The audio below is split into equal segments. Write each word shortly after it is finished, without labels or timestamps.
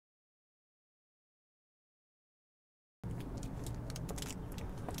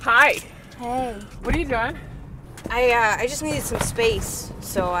Hi. Hey. What are you doing? I just needed some space,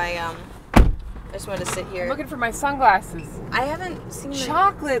 so I just wanted to sit here. I'm looking for my sunglasses. I haven't seen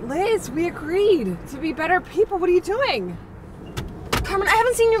Chocolate, Liz, we agreed to be better people. What are you doing? Carmen, I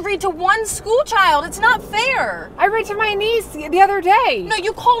haven't seen you read to one school child. It's not fair. I read to my niece the other day. No,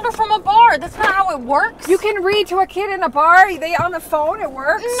 you called her from a bar. That's not how it works. You can read to a kid in a bar. They on the phone, it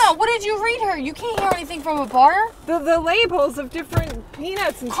works. No, what did you read her? You can't hear anything from a bar. The labels of different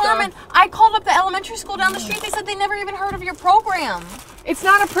peanuts and Carmen, stuff. I called up the elementary school down the street. They said they never even heard of your program. It's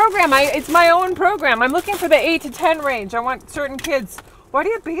not a program. It's my own program. I'm looking for the 8 to 10 range. I want certain kids. Why do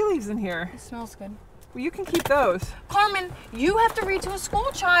you have bay leaves in here? It smells good. Well, you can keep those. Carmen, you have to read to a school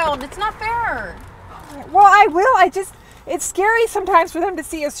child. It's not fair. Well, I will. It's scary sometimes for them to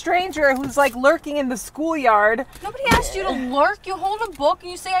see a stranger who's like lurking in the schoolyard. Nobody asked you to lurk. You hold a book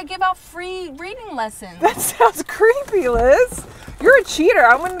and you say I give out free reading lessons. That sounds creepy, Liz. You're a cheater.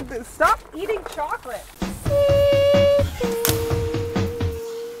 I'm gonna stop eating chocolate.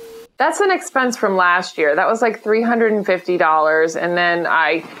 That's an expense from last year. That was like $350, and then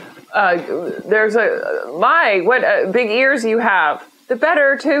what big ears you have. The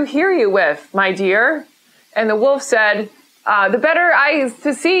better to hear you with, my dear. And the wolf said, the better eyes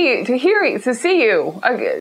to see you.